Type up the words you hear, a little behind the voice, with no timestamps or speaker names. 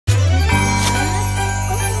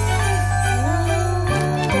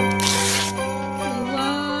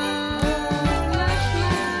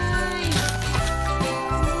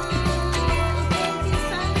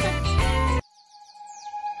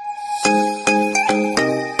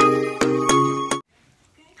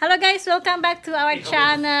guys, welcome back to our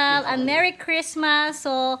channel and Merry Christmas.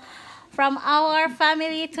 So from our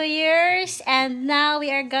family to yours, and now we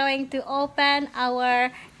are going to open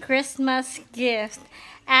our Christmas gift,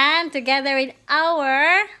 and together with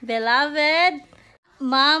our beloved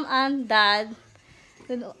mom and dad,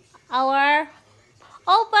 our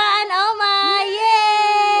Opa and Oma.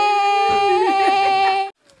 Yay!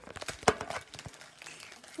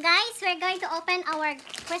 Guys, we're going to open our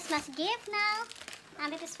Christmas gift now.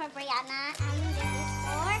 And this is for Brianna. And this is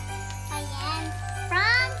for Ayan.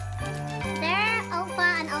 From their Opa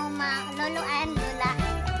and Oma, Lolo and Lula.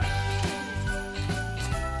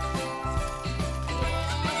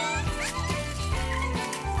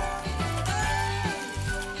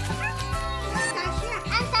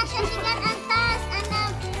 And Tasha, she got a task and a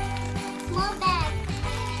small bag.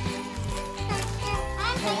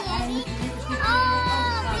 And Bayani.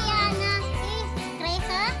 Oh, Brianna is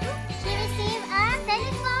Greta. She received a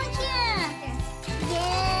telephone chair.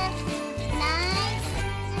 Yes, nice.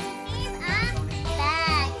 And received a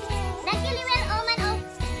bag. Luckily, well, Oman, oh,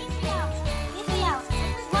 this yaw.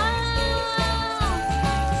 Wow.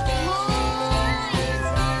 More. She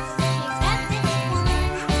got this one.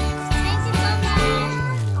 Thank you so much.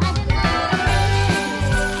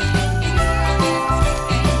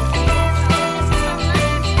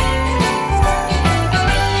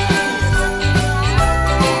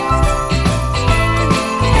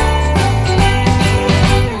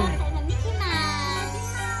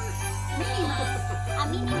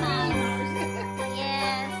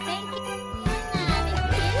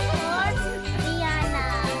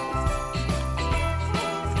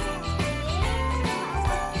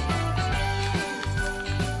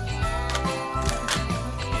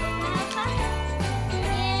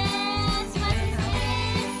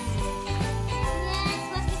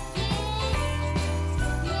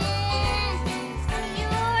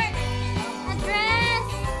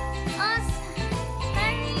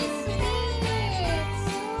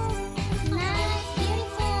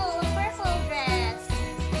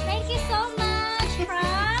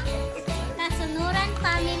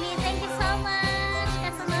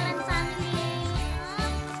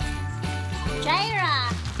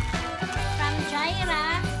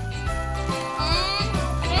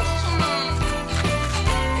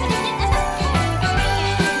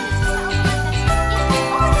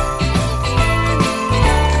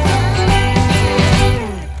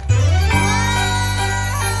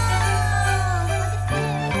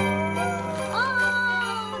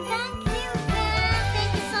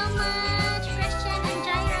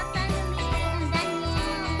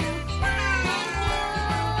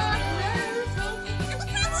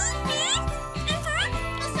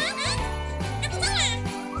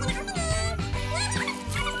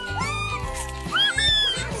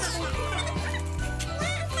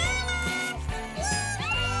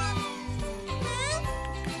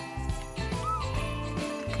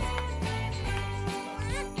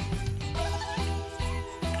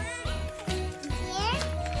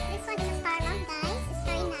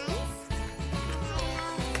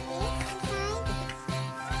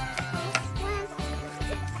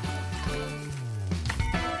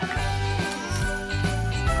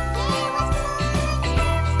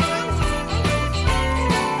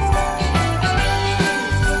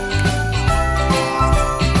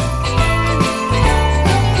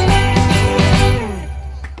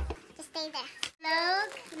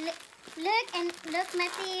 Look,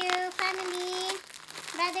 Matthew, family,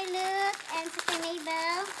 Brother Luke, and Sister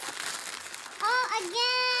Mabel. Oh,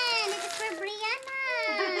 again! It is for Brianna.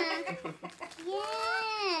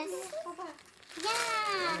 Yes.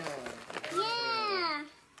 Yeah.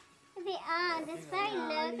 That's very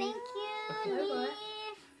low. Thank you, Lee.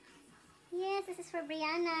 Yes, this is for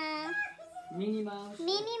Brianna. Minnie Mouse.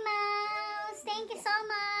 Thank you so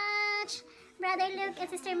much, Brother Luke and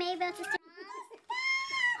Sister Mabel, Sister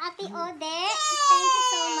Ate Ode, thank you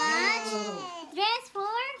so much. Dress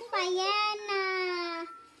for Fayana.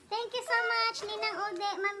 Thank you so much, Ninang Ode,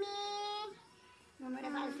 Mami.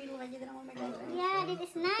 Yeah, this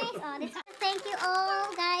is nice. Oh, thank you all,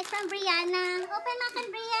 guys, from Brianna. Open makan,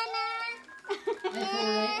 Brianna.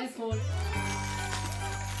 Yes.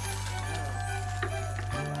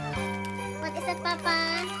 What is it, Papa?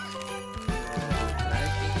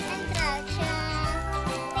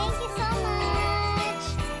 Thank you so much.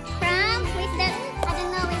 From, who is that? I don't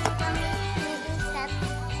know who is that.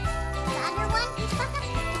 The other one is for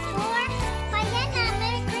Payana.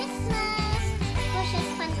 Merry Christmas. Wishes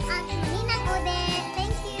from Ninang Ode.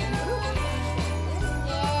 Thank you.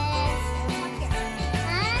 Yes.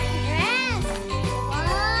 Dress.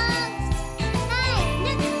 Wow. Hi.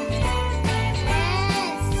 Look.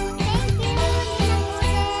 Dress. Thank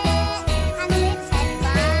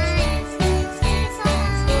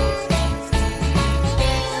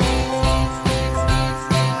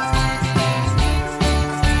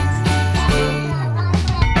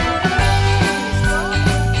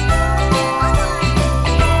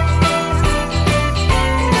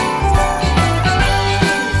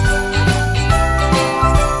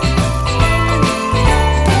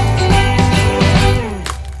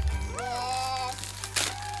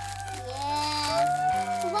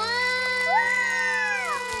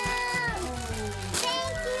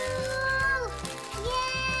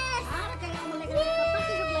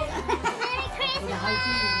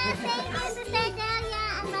Thank you, Sister Delia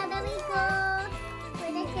and Brother Rico for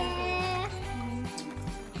the gift.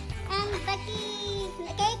 And the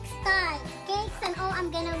cake start. Cakes and all, I'm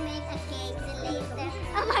gonna make a cake later.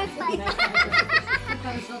 Oh my God.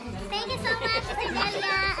 Thank you so much, Sister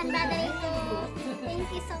Delia and Brother Rico. Thank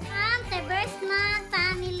you so much. The Bursma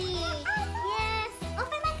family. Yes.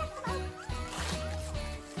 Open my cup.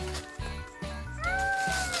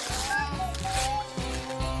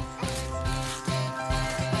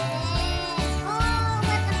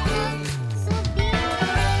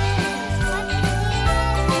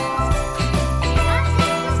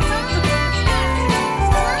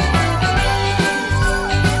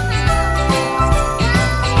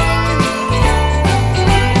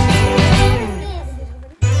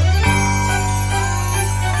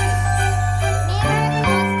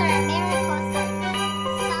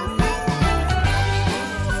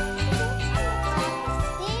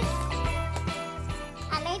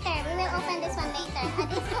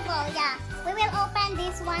 Yeah, we will open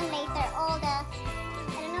this one later. All the, I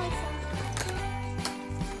don't know,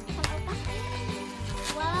 can open?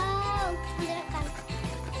 Wow, under the can.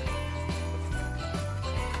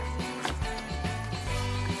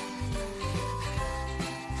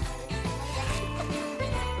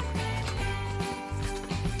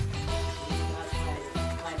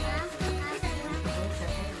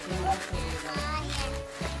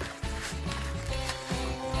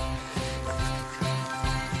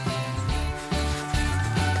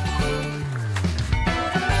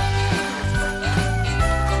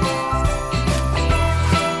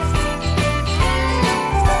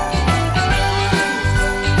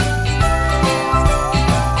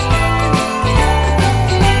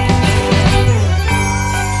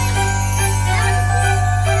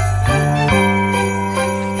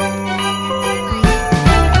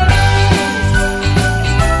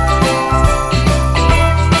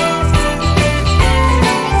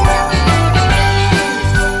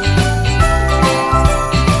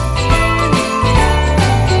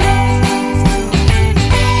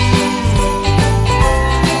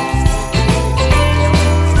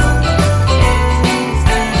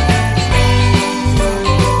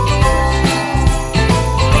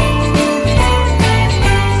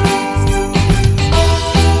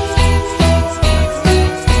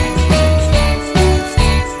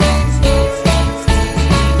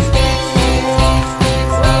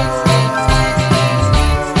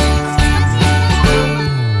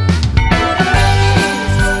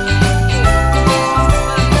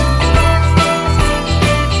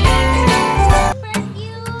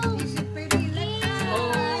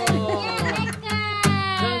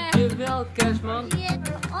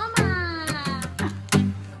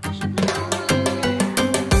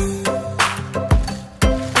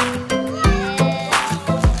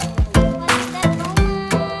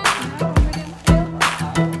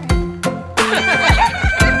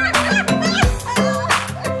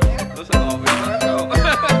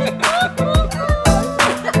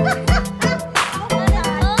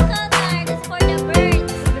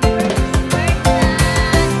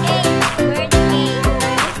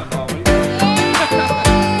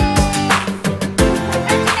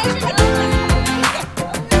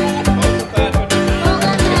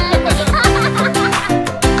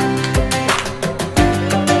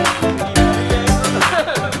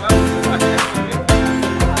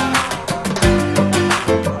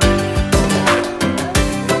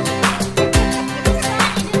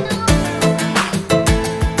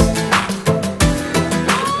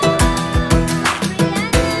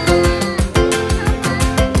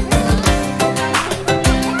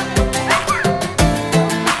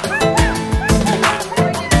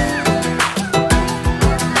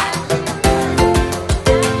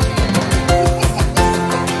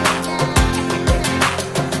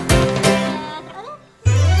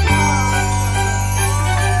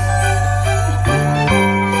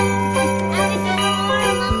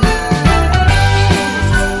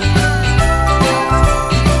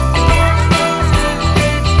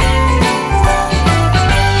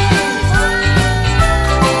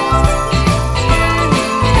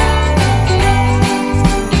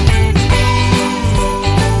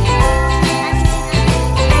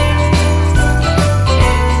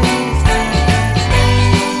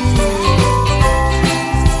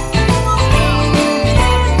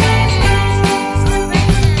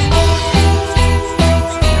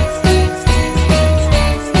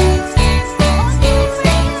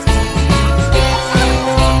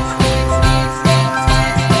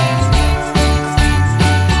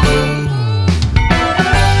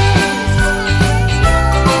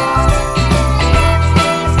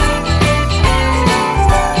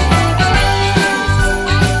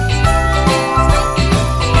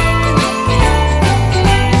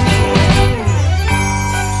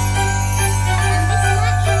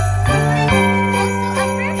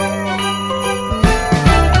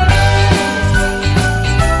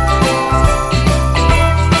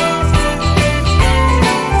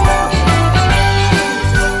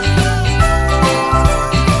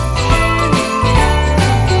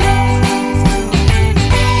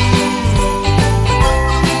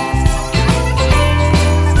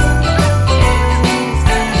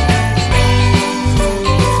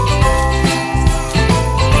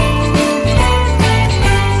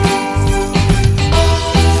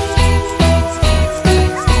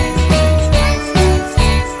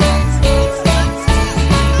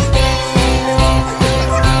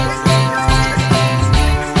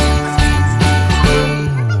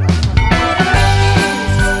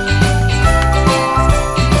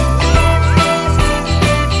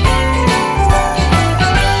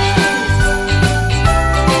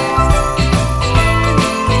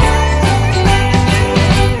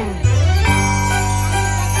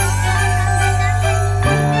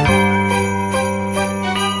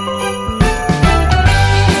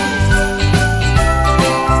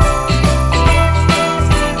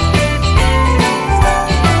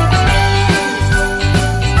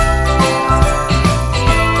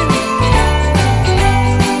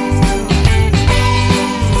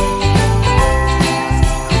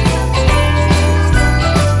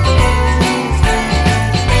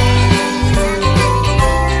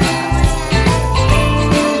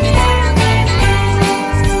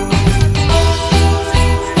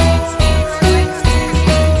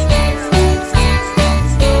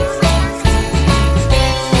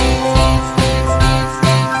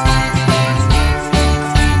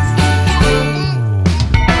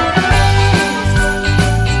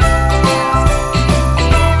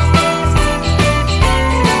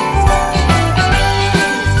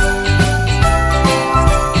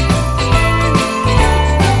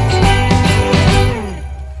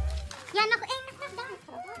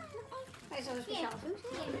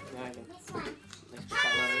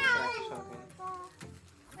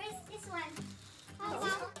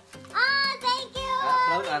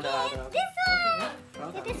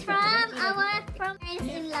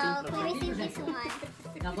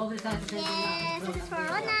 Yes, this is for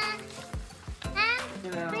Rona.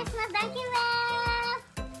 And Christmas, thank you,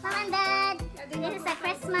 Mom and Dad. This is a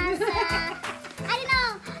Christmas